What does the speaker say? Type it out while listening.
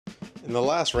In the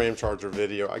last Ramcharger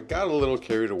video, I got a little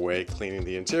carried away cleaning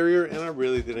the interior and I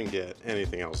really didn't get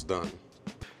anything else done.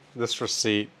 This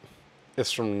receipt is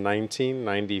from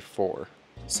 1994.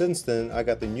 Since then, I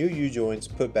got the new U-joints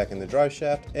put back in the drive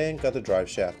shaft and got the drive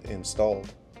shaft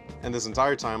installed. And this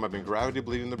entire time I've been gravity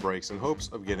bleeding the brakes in hopes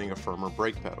of getting a firmer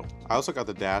brake pedal. I also got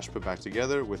the dash put back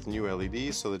together with new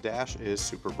LEDs so the dash is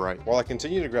super bright. While I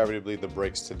continue to gravity bleed the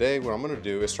brakes today, what I'm going to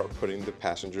do is start putting the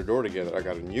passenger door together. I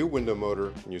got a new window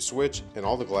motor, new switch, and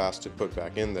all the glass to put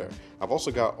back in there. I've also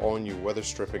got all new weather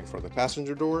stripping from the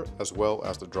passenger door as well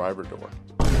as the driver door.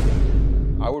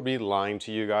 I would be lying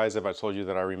to you guys if I told you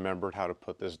that I remembered how to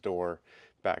put this door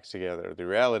back together. The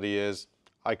reality is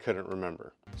I couldn't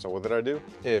remember. So what did I do?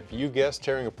 If you guessed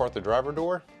tearing apart the driver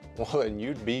door, well then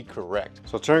you'd be correct.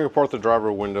 So tearing apart the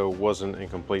driver window wasn't in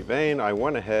complete vain. I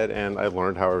went ahead and I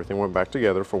learned how everything went back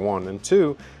together for one, and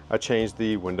two, I changed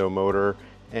the window motor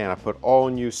and I put all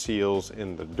new seals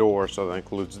in the door. So that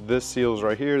includes this seals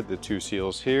right here, the two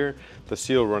seals here, the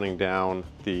seal running down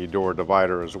the door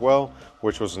divider as well,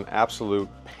 which was an absolute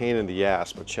pain in the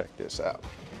ass, but check this out.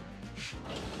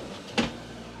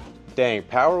 Dang,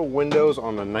 power windows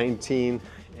on the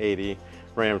 1980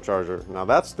 Ramcharger. Now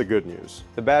that's the good news.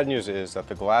 The bad news is that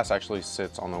the glass actually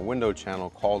sits on the window channel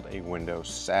called a window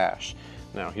sash.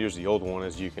 Now here's the old one.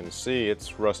 As you can see,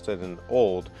 it's rusted and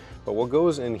old, but what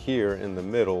goes in here in the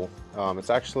middle, it's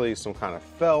actually some kind of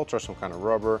felt or some kind of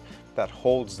rubber that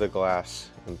holds the glass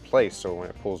in place. So when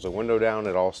it pulls the window down,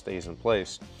 it all stays in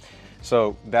place.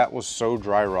 So that was so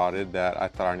dry rotted that I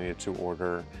thought I needed to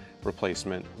order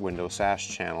replacement window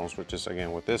sash channels, which is again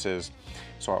what this is.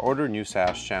 So I ordered new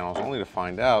sash channels only to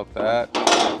find out that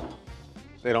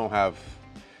they don't have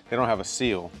a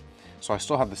seal. So I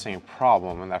still have the same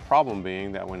problem, and that problem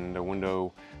being that when the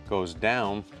window goes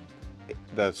down,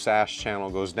 the sash channel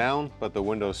goes down, but the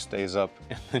window stays up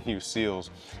in the new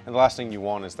seals. And the last thing you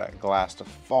want is that glass to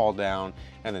fall down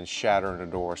and then shatter in the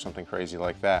door or something crazy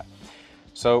like that.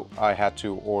 So I had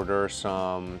to order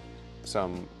some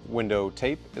window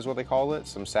tape is what they call it,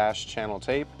 some sash channel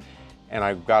tape, and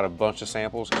I got a bunch of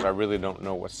samples because I really don't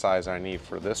know what size I need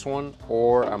for this one,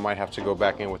 or I might have to go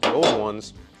back in with the old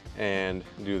ones and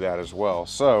do that as well.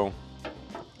 So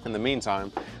in the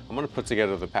meantime, I'm going to put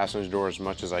together the passenger door as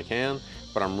much as I can,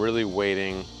 but I'm really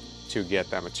waiting to get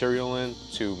that material in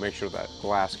to make sure that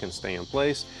glass can stay in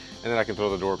place, and then I can throw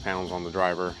the door panels on the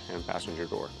driver and passenger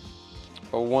door.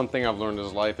 But one thing I've learned in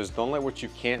this life is don't let what you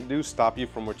can't do stop you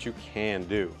from what you can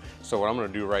do. So what I'm going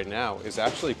to do right now is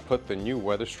actually put the new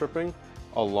weather stripping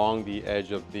along the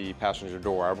edge of the passenger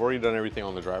door. I've already done everything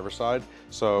on the driver's side,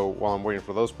 so while I'm waiting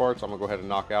for those parts, I'm going to go ahead and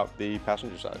knock out the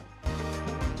passenger side.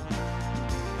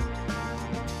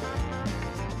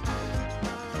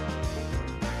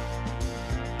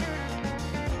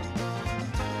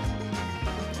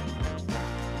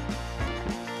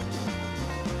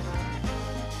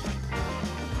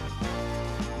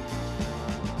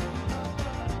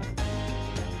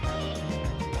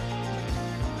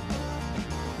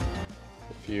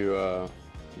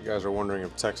 If you guys are wondering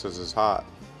if Texas is hot,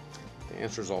 the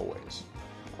answer is always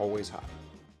hot.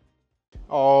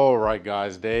 All right,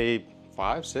 guys, day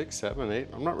 5, 6, 7, 8,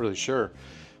 I'm not really sure.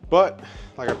 But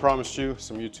like I promised you,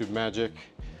 some YouTube magic.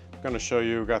 I'm gonna show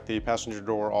you, got the passenger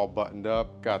door all buttoned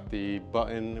up, got the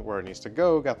button where it needs to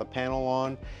go, got the panel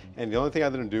on, and the only thing I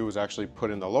didn't do was actually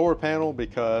put in the lower panel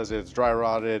because it's dry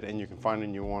rotted and you can find a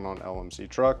new one on LMC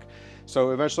truck. So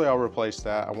eventually I'll replace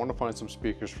that. I want to find some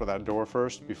speakers for that door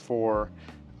first before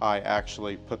I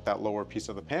actually put that lower piece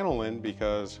of the panel in,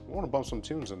 because I want to bump some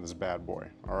tunes in this bad boy,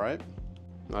 all right?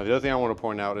 Now the other thing I want to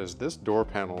point out is this door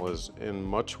panel is in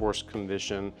much worse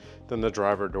condition than the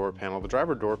driver door panel. The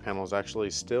driver door panel is actually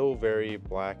still very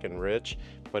black and rich,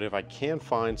 but if I can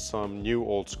find some new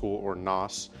old school or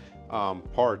NOS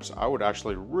parts, I would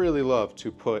actually really love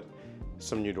to put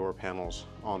some new door panels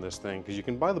on this thing, because you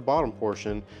can buy the bottom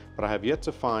portion, but I have yet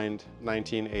to find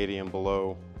 1980 and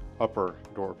below upper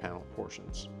door panel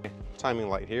portions. Timing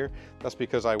light here, that's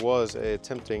because I was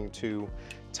attempting to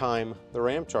time the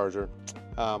Ramcharger.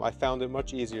 I found it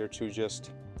much easier to just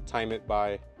time it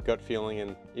by gut feeling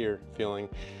and ear feeling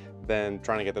than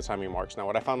trying to get the timing marks. Now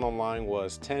what I found online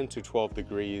was 10 to 12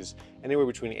 degrees, anywhere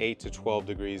between 8 to 12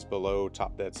 degrees below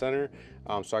top dead center.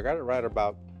 So I got it right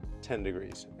about 10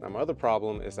 degrees. Now my other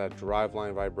problem is that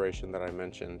driveline vibration that I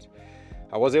mentioned.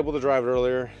 I was able to drive it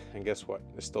earlier, and guess what?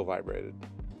 It still vibrated.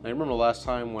 I remember last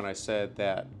time when I said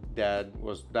that Dad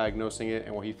was diagnosing it,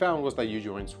 and what he found was that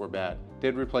U-joints were bad.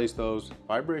 Did replace those.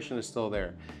 Vibration is still there.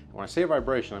 And when I say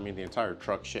vibration, I mean the entire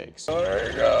truck shakes. There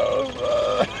it goes.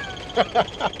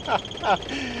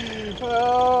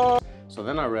 So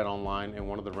then I read online in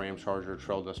one of the Ramcharger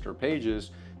trail duster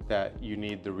pages that you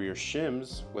need the rear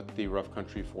shims with the Rough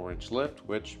Country 4-inch lift,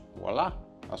 which voila,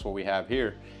 that's what we have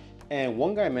here. And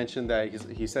one guy mentioned that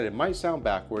he said it might sound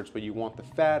backwards, but you want the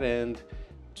fat end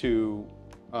to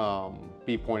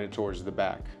be pointed towards the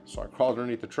back. So I crawled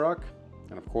underneath the truck,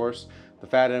 and of course, the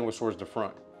fat end was towards the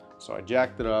front. So I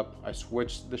jacked it up, I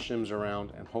switched the shims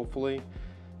around, and hopefully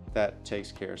that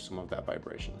takes care of some of that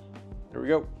vibration. Here we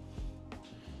go.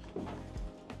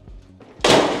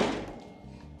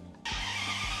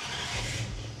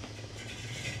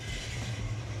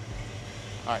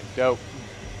 All right, dope.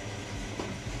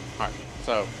 All right,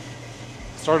 so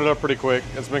started up pretty quick.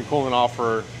 It's been cooling off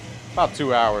for about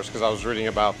 2 hours because I was reading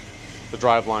about the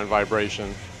driveline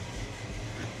vibration.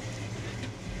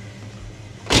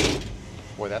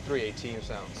 Boy, that 318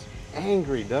 sounds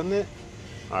angry, doesn't it?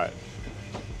 All right.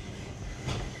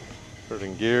 Put it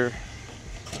in gear.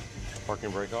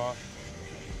 Parking brake off.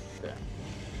 Yeah.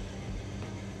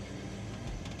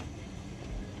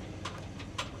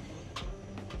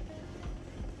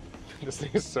 This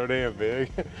thing is so damn big.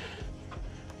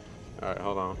 All right,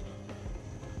 hold on.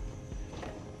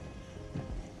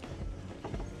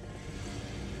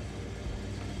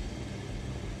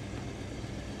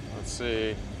 Let's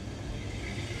see.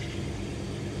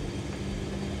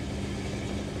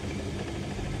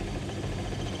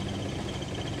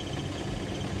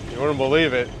 You wouldn't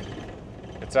believe it.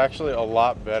 It's actually a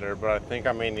lot better, but I think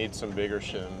I may need some bigger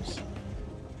shims.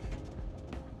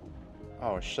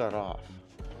 Oh, shut off.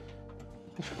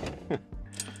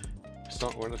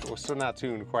 We're still not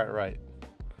tuned quite right.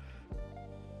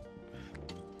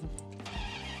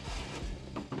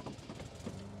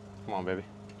 Come on, baby.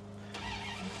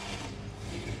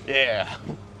 Yeah.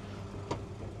 All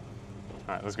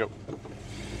right, let's go.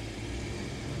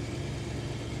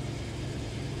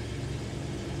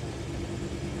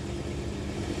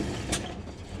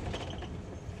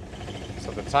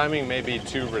 So the timing may be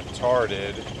too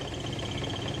retarded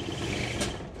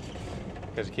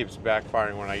because it keeps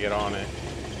backfiring when I get on it.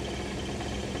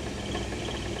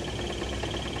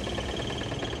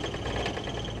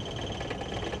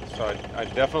 So I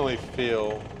definitely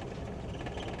feel,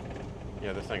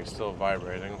 yeah, this thing is still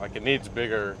vibrating. Like it needs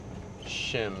bigger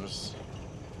shims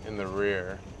in the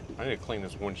rear. I need to clean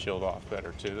this windshield off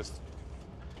better too. This,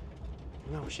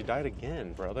 no, she died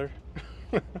again, brother.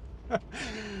 All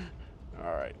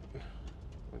right,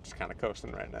 I'm just kind of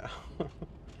coasting right now.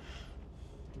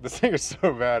 This thing is so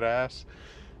badass.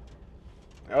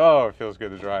 Oh, it feels good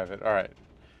to drive it. All right,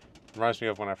 reminds me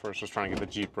of when I first was trying to get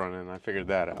the Jeep running. I figured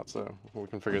that out, so we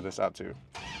can figure this out too.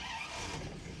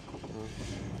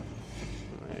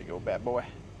 There you go, bad boy.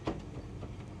 All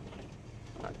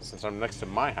right, since I'm next to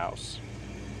my house,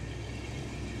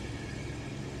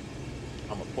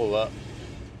 I'm gonna pull up.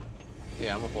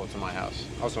 Yeah, I'm gonna pull it to my house.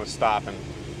 I was gonna stop and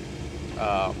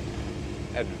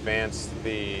advance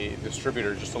the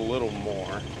distributor just a little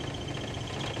more.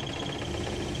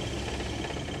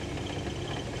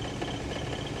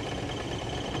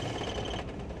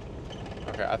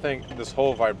 Okay, I think this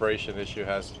whole vibration issue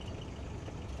has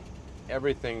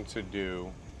everything to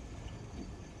do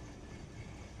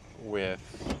with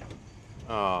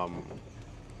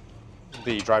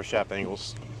the drive shaft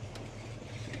angles,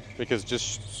 because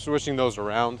just switching those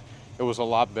around, it was a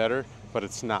lot better, but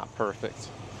it's not perfect.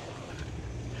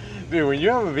 Dude, when you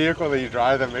have a vehicle that you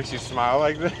drive that makes you smile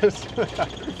like this,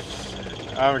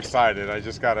 I'm excited. I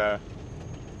just gotta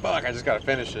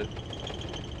finish it.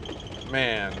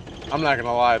 Man, I'm not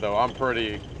gonna lie though, I'm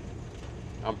pretty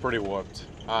whooped.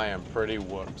 I am pretty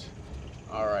whooped.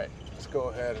 All right, let's go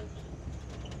ahead and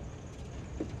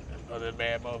throw this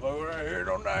bad motherfucker right here.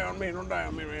 Don't die on me,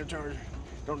 Ramcharger.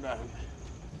 Don't die on me.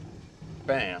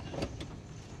 Bam.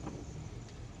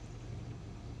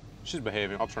 She's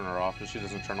behaving. I'll turn her off. If she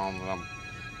doesn't turn on,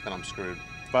 then I'm screwed.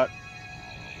 But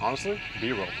honestly,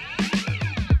 B-roll.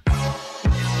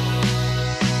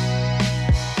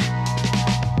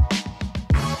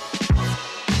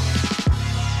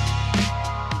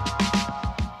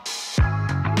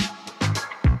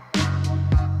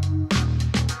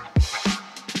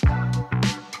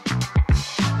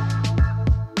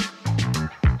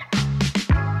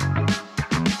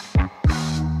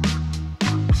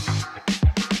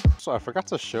 So I forgot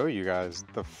to show you guys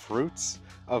the fruits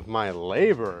of my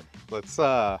labor. Let's,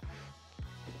 Brian,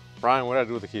 what did I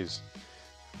do with the keys?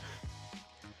 Are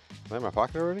they in my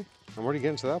pocket already? I'm already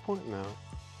getting to that point? No.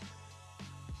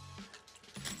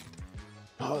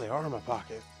 Oh, they are in my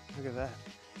pocket. Look at that.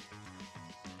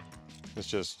 It's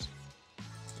just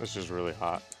really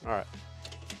hot. All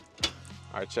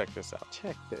right, check this out.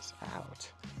 Check this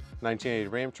out. 1980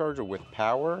 Ramcharger with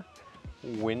power.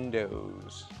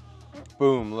 windows.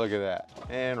 Boom, look at that.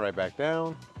 And right back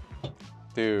down.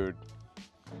 Dude,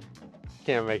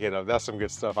 can't make it up. That's some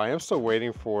good stuff. I am still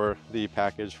waiting for the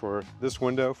package for this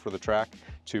window for the track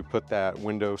to put that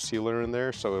window sealer in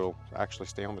there so it'll actually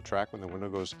stay on the track when the window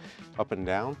goes up and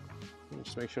down. Let me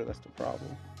just make sure that's the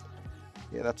problem.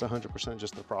 Yeah, that's 100%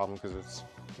 just the problem because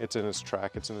it's in its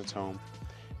track, it's in its home.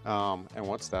 And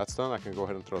once that's done, I can go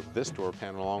ahead and throw this door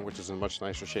panel on, which is in much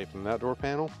nicer shape than that door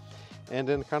panel. And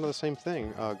then kind of the same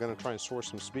thing, gonna try and source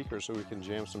some speakers so we can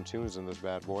jam some tunes in this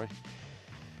bad boy.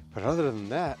 But other than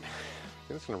that, I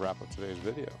think that's gonna wrap up today's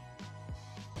video.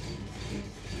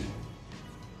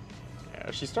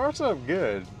 Yeah, she starts up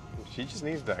good. She just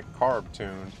needs that carb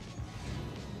tuned.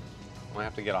 Might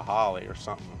have to get a Holly or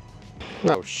something.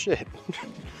 Oh shit.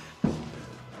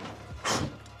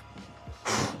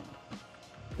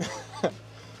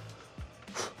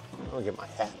 I'll get my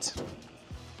hat.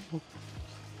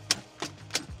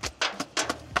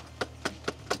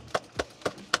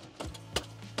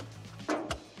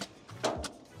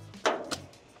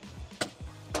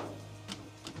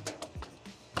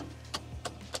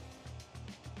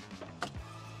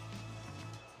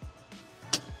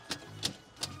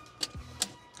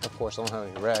 Of course, I don't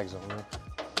have any rags on me.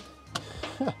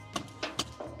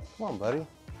 Come on, buddy.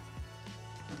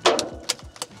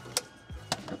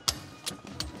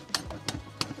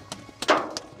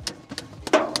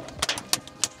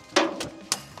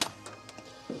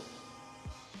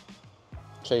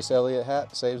 Chase Elliott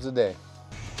hat saves the day.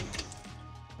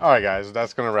 All right, guys,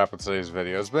 that's gonna wrap up today's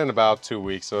video. It's been about 2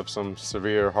 weeks of some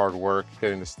severe hard work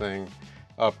getting this thing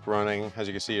up running. As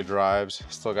you can see, it drives.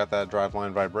 Still got that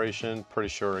driveline vibration. Pretty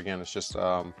sure, again, it's just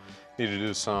need to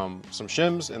do some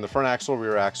shims in the front axle,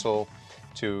 rear axle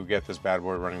to get this bad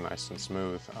boy running nice and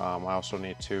smooth. I also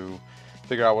need to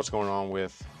figure out what's going on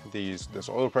with this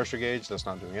oil pressure gauge that's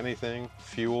not doing anything.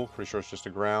 Fuel, pretty sure it's just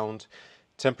a ground.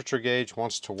 Temperature gauge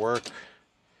wants to work.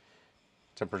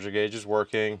 Temperature gauge is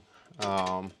working.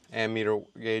 Ammeter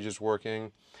gauge is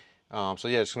working. So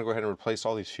yeah, just gonna go ahead and replace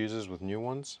all these fuses with new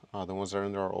ones. The ones that are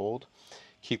in there are old.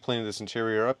 Keep cleaning this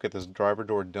interior up, get this driver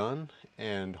door done,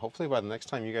 and hopefully by the next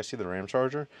time you guys see the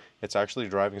Ramcharger, it's actually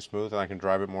driving smooth and I can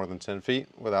drive it more than 10 feet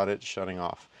without it shutting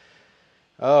off.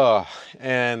 Oh,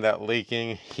 and that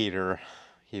leaking heater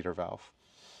valve.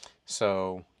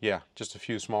 So yeah, just a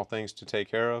few small things to take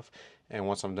care of. And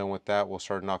once I'm done with that, we'll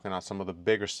start knocking out some of the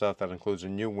bigger stuff. That includes a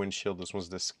new windshield. This one's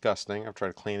disgusting. I've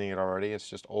tried cleaning it already. It's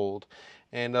just old.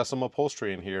 And some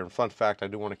upholstery in here. And fun fact, I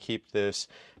do want to keep this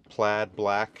plaid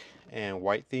black and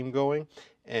white theme going.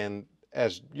 And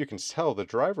as you can tell, the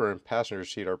driver and passenger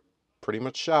seat are pretty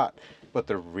much shot. But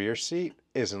the rear seat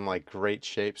is in like great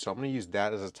shape. So I'm going to use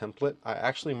that as a template. I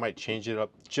actually might change it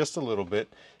up just a little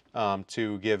bit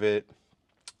to give it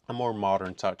a more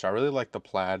modern touch. I really like the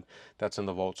plaid that's in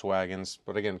the Volkswagens,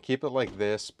 but again, keep it like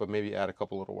this, but maybe add a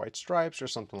couple little white stripes or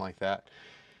something like that.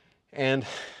 And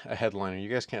a headliner. You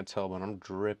guys can't tell, but I'm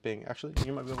dripping. Actually,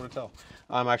 you might be able to tell.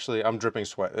 I'm dripping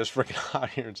sweat. It's freaking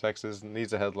hot here in Texas. It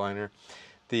needs a headliner.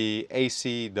 The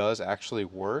AC does actually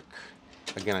work.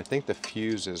 Again, I think the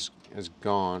fuse is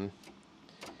gone.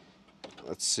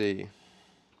 Let's see.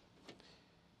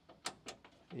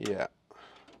 Yeah.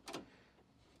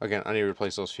 Again, I need to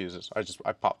replace those fuses.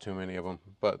 I popped too many of them,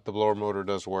 but the blower motor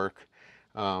does work.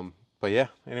 But yeah,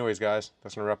 anyways, guys,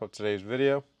 that's gonna wrap up today's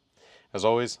video. As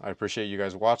always, I appreciate you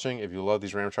guys watching. If you love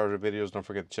these Ramcharger videos, don't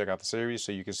forget to check out the series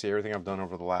so you can see everything I've done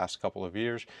over the last couple of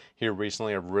years. Here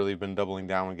recently, I've really been doubling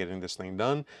down on getting this thing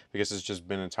done because it's just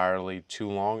been entirely too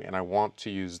long and I want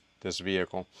to use this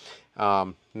vehicle.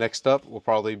 Next up, we'll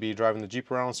probably be driving the Jeep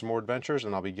around on some more adventures,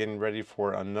 and I'll be getting ready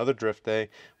for another drift day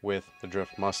with the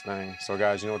Drift Mustang. So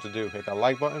guys, you know what to do. Hit that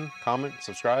like button, comment,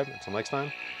 subscribe. Until next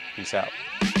time, peace out.